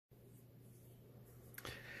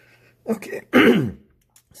Okay,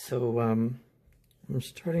 so I'm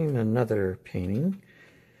starting another painting,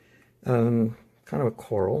 kind of a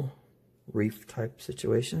coral reef type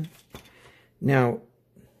situation. Now,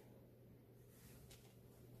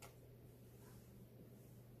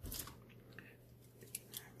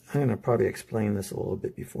 I'm going to probably explain this a little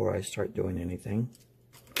bit before I start doing anything.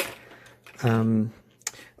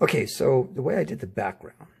 Okay, so the way I did the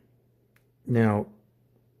background. Now,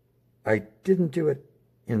 I didn't do it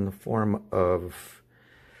in the form of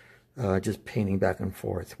just painting back and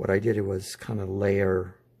forth. What I did was kind of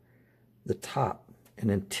layer the top and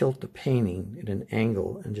then tilt the painting at an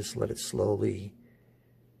angle and just let it slowly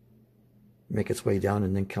make its way down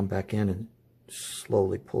and then come back in and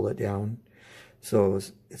slowly pull it down. So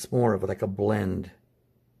it's more of like a blend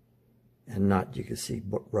and not, you can see,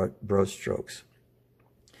 brush strokes.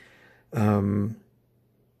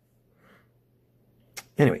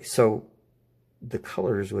 Anyway, so the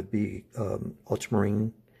colors would be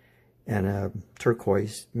ultramarine and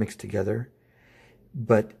turquoise mixed together.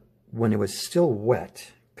 But when it was still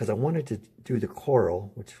wet, because I wanted to do the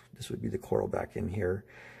coral, which this would be the coral back in here,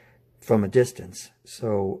 from a distance.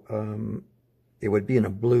 So it would be in a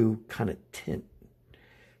blue kind of tint.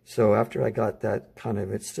 So after I got that kind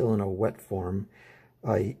of, it's still in a wet form,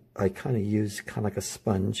 I kind of used kind of like a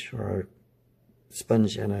sponge or a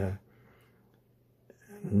sponge and a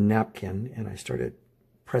napkin, and I started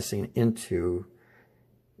pressing into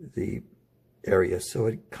the area. So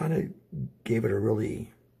it kind of gave it a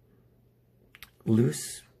really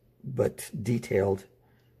loose but detailed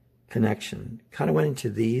connection. Kind of went into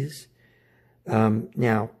these.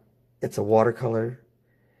 Now, it's a watercolor,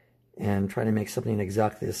 and trying to make something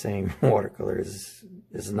exactly the same watercolor is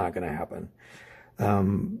not going to happen.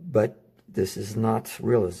 But this is not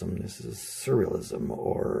realism. This is surrealism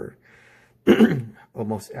or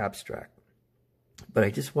almost abstract. But I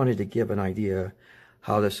just wanted to give an idea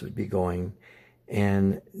how this would be going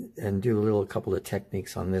and do a couple of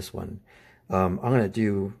techniques on this one. I'm going to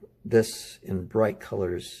do this in bright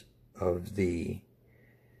colors of the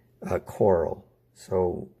coral.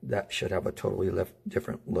 So that should have a totally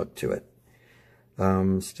different look to it.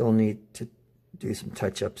 Still need to do some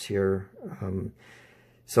touch-ups here.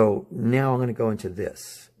 So now I'm going to go into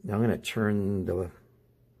this. Now I'm going to turn the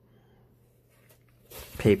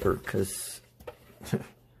paper because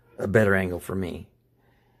a better angle for me.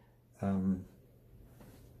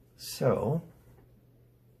 So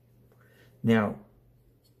now,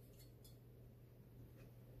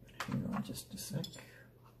 hang on just a sec.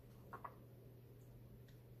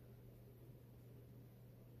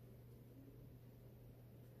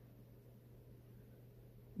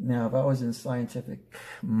 Now, if I was in scientific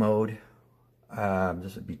mode,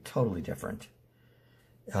 this would be totally different.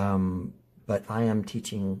 But I am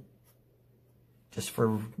teaching just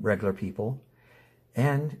for regular people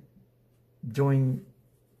and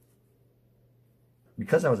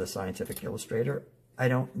because I was a scientific illustrator, I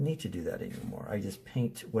don't need to do that anymore. I just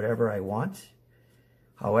paint whatever I want,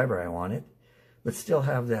 however I want it, but still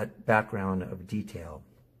have that background of detail.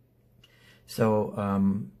 So,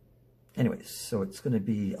 anyways, so it's going to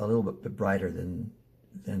be a little bit brighter than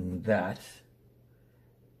that.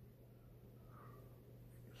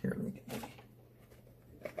 Here, let me get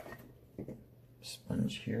my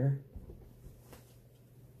sponge here.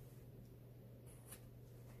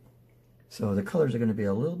 So the colors are going to be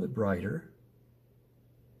a little bit brighter.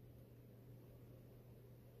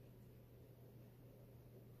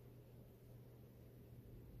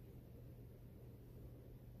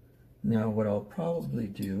 Now what I'll probably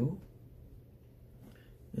do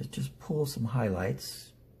is just pull some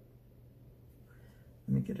highlights.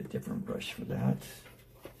 Let me get a different brush for that.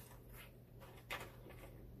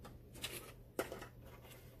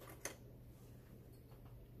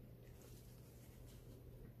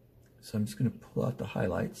 So I'm just going to pull out the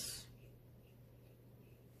highlights.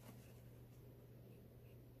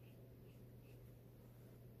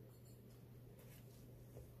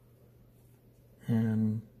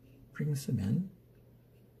 And bring some in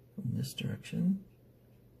from this direction.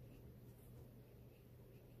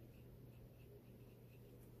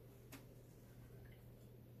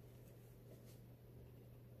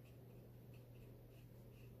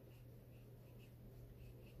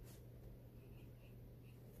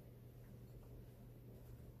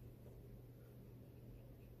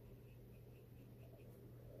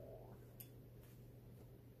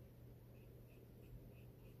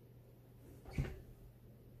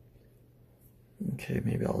 Okay,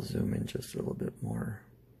 maybe I'll zoom in just a little bit more.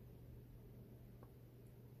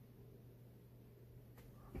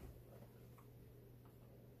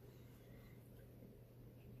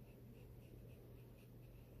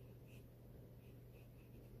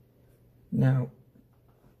 Now,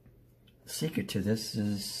 the secret to this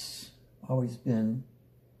has always been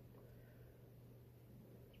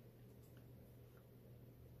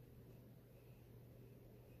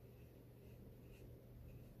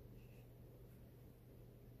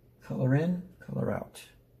color in, color out.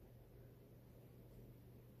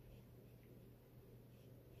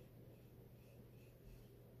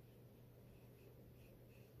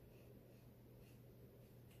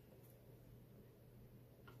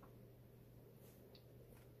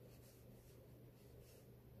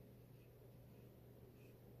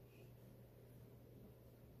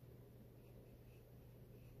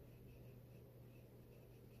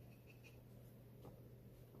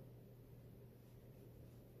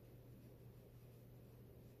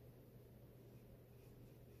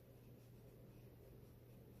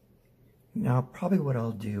 Now, probably what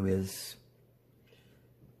I'll do is,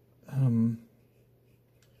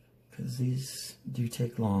 because these do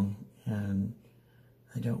take long, and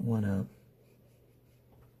I don't want to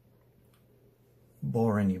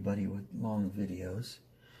bore anybody with long videos,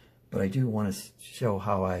 but I do want to show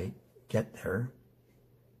how I get there.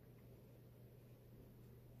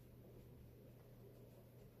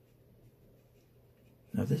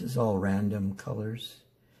 Now, this is all random colors.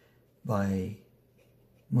 By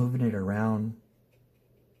moving it around,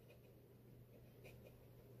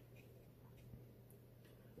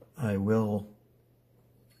 I will.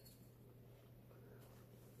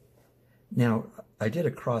 Now, I did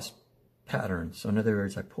a cross pattern, so in other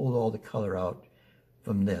words, I pulled all the color out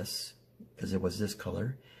from this, because it was this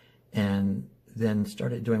color, and then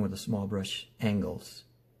started doing with a small brush angles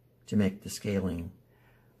to make the scaling.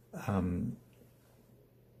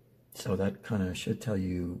 So that kind of should tell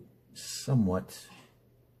you somewhat.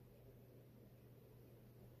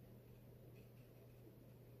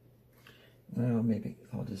 Well, maybe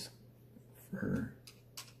I'll just, for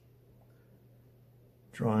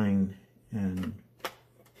drawing and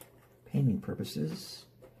painting purposes,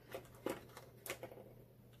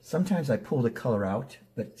 sometimes I pull the color out,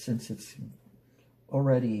 but since it's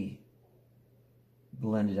already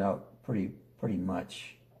blended out pretty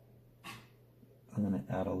much, I'm going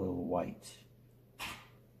to add a little white.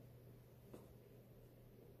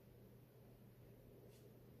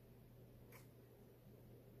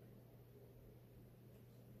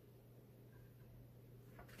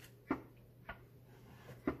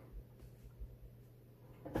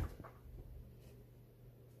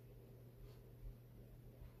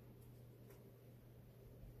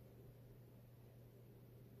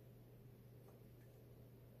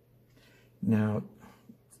 Now,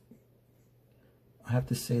 I have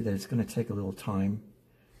to say that it's going to take a little time,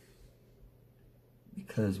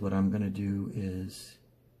 because what I'm going to do is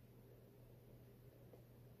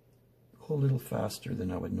go a little faster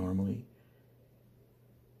than I would normally.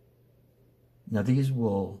 Now, these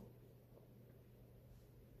will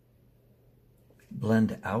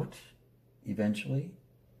blend out eventually,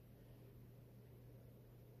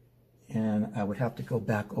 and I would have to go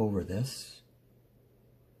back over this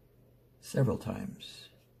several times.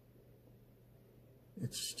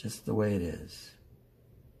 It's just the way it is.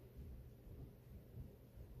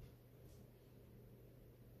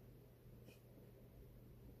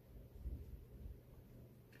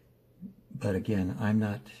 But again,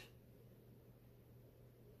 I'm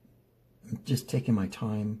just taking my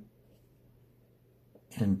time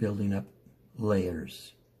and building up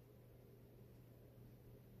layers.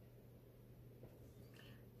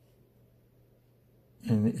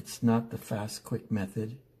 And it's not the fast, quick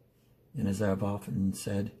method. And as I've often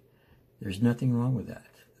said, there's nothing wrong with that.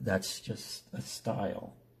 That's just a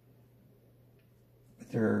style.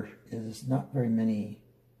 But there is not very many,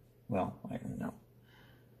 well, I don't know.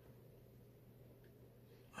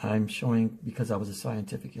 I'm showing, because I was a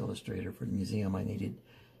scientific illustrator for the museum, I needed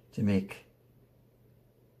to make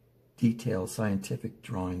detailed scientific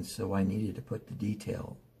drawings, so I needed to put the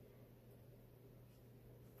detail.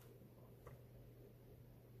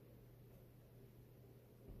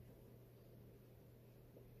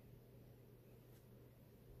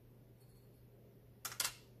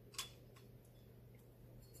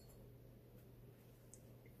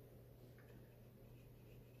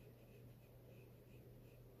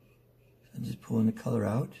 I'm just pulling the color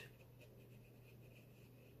out.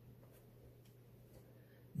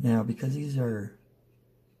 Now, because these are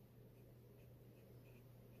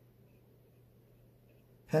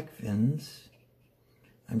pec fins,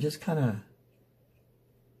 I'm just kind of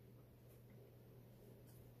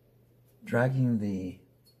dragging the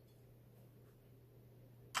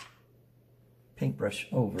paintbrush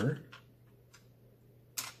over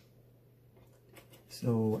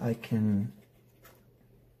so I can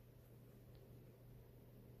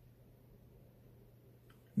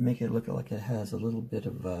make it look like it has a little bit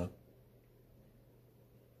of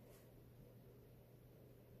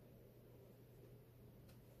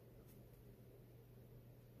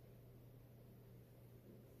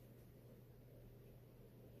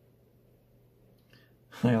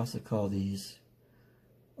I also call these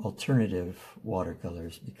alternative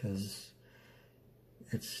watercolors because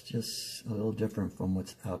it's just a little different from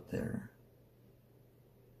what's out there.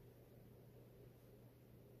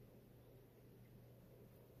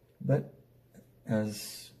 But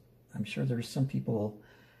as I'm sure there's some people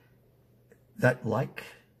that like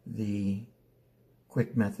the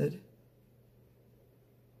quick method,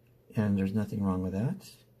 and there's nothing wrong with that.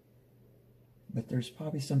 But there's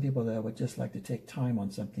probably some people that would just like to take time on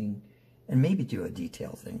something and maybe do a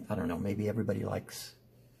detail thing. I don't know, maybe everybody likes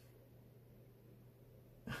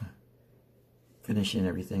finishing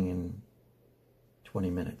everything in 20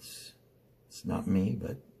 minutes. It's not me,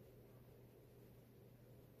 but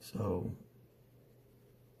so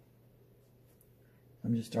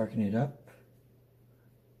I'm just darkening it up,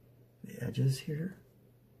 the edges here,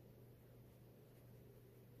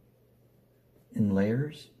 in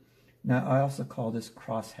layers. Now I also call this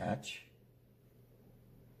crosshatch.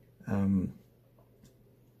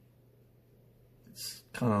 It's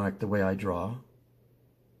kind of like the way I draw,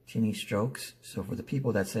 teeny strokes. So for the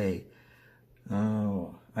people that say,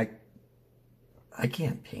 oh, I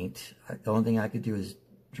can't paint, the only thing I could do is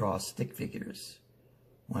draw stick figures.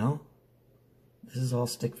 Well, this is all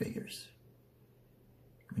stick figures.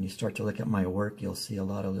 When you start to look at my work, you'll see a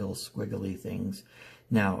lot of little squiggly things.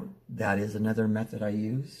 Now, that is another method I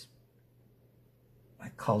use. I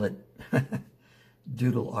call it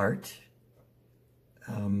doodle art.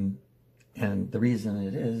 And the reason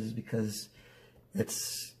it is because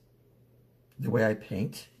it's the way I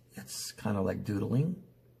paint. It's kind of like doodling.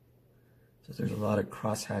 So there's a lot of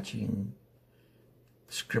cross-hatching,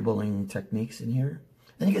 scribbling techniques in here.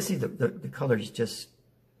 And you can see the colors just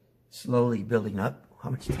slowly building up. How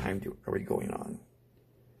much time are we going on?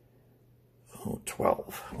 Oh,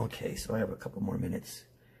 12. Okay, so I have a couple more minutes.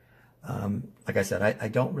 Like I said, I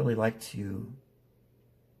don't really like to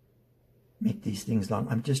make these things long.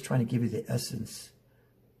 I'm just trying to give you the essence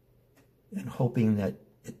and hoping that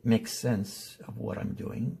it makes sense of what I'm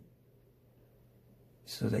doing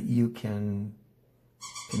so that you can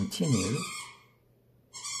continue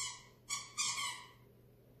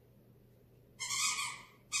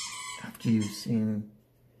after you've seen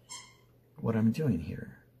what I'm doing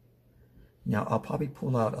here. Now I'll probably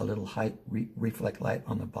pull out a little reflect light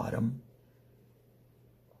on the bottom.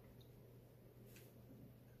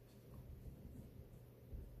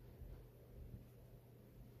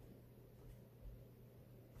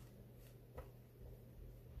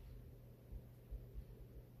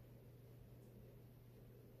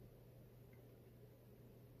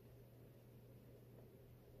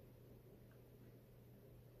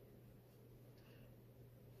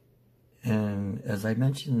 And as I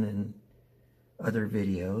mentioned in other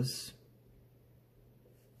videos,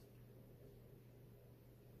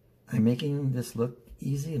 I'm making this look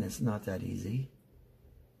easy, and it's not that easy.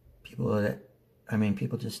 People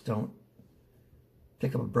just don't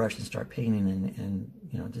pick up a brush and start painting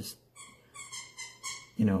and just,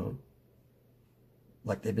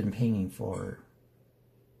 like they've been painting for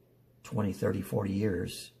 20, 30, 40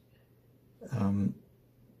 years.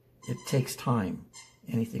 It takes time.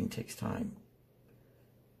 Anything takes time.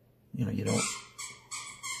 You don't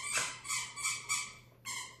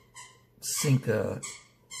sink a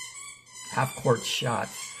half-court shot,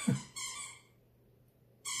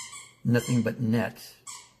 nothing but net,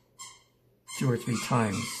 2 or 3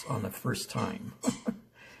 times on the first time.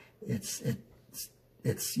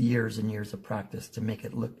 It's years and years of practice to make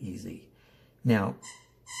it look easy. Now,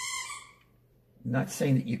 I'm not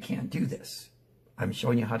saying that you can't do this. I'm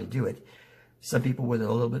showing you how to do it. Some people with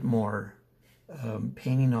a little bit more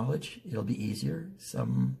painting knowledge, it'll be easier.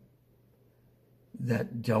 Some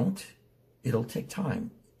that don't, it'll take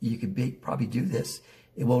time. You could probably do this.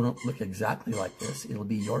 It won't look exactly like this. It'll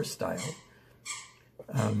be your style.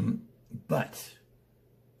 But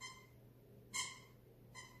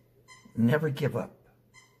never give up.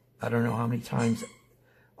 I don't know how many times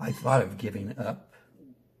I thought of giving up,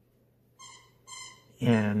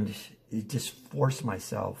 and just force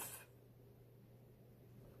myself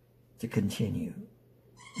to continue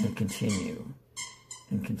and continue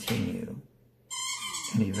and continue,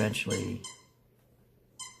 and eventually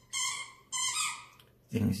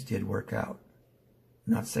things did work out.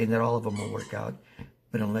 Not saying that all of them will work out,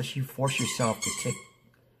 but unless you force yourself to take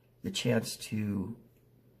the chance to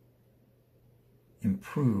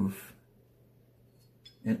improve,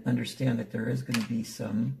 and understand that there is going to be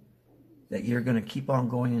some that you're going to keep on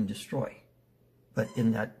going and destroy. But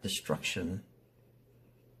in that destruction,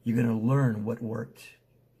 you're going to learn what worked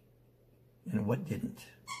and what didn't.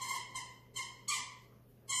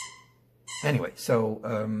 Anyway, so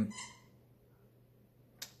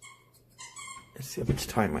let's see how much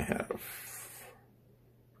time I have.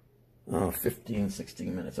 Oh, 15,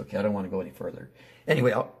 16 minutes. Okay, I don't want to go any further.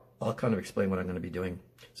 Anyway, I'll kind of explain what I'm going to be doing.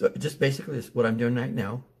 So just basically this, what I'm doing right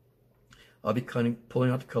now. I'll be kind of pulling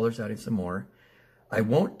out the colors, adding some more. I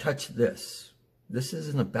won't touch this. This is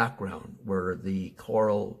in the background where the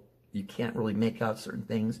coral, you can't really make out certain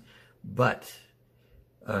things. But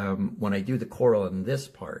when I do the coral in this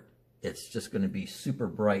part, it's just going to be super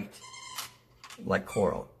bright like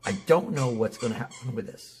coral. I don't know what's going to happen with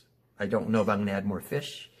this. I don't know if I'm going to add more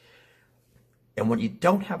fish. And when you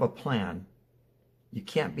don't have a plan, you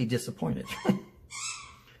can't be disappointed.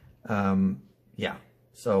 Yeah,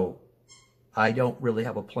 so I don't really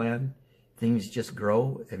have a plan. Things just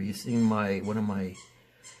grow. Have you seen one of my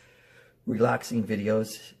relaxing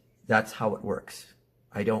videos? That's how it works.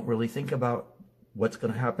 I don't really think about what's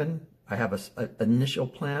going to happen. I have an initial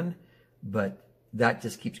plan, but that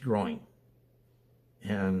just keeps growing.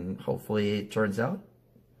 And hopefully it turns out.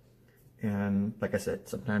 And like I said,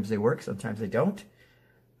 sometimes they work, sometimes they don't.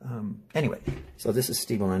 Anyway, so this is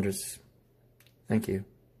Steve Melendrez. Thank you.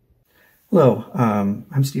 Hello,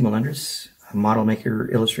 I'm Steve Melendrez, a model maker,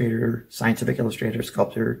 illustrator, scientific illustrator,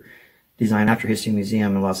 sculptor, design after history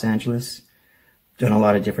museum in Los Angeles. Done a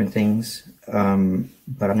lot of different things, but I'm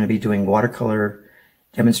going to be doing watercolor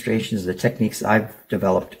demonstrations of the techniques I've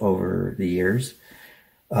developed over the years.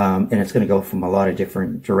 And it's going to go from a lot of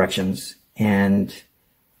different directions. And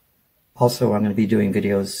also I'm going to be doing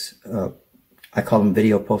videos, I call them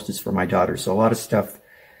video posters for my daughter. So a lot of stuff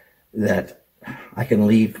that I can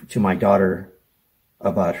leave to my daughter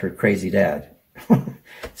about her crazy dad.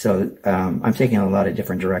 So I'm taking a lot of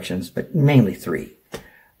different directions, but mainly three.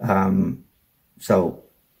 So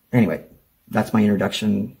anyway, that's my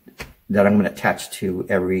introduction that I'm going to attach to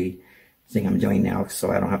everything I'm doing now,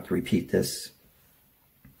 so I don't have to repeat this.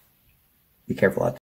 Be careful out there.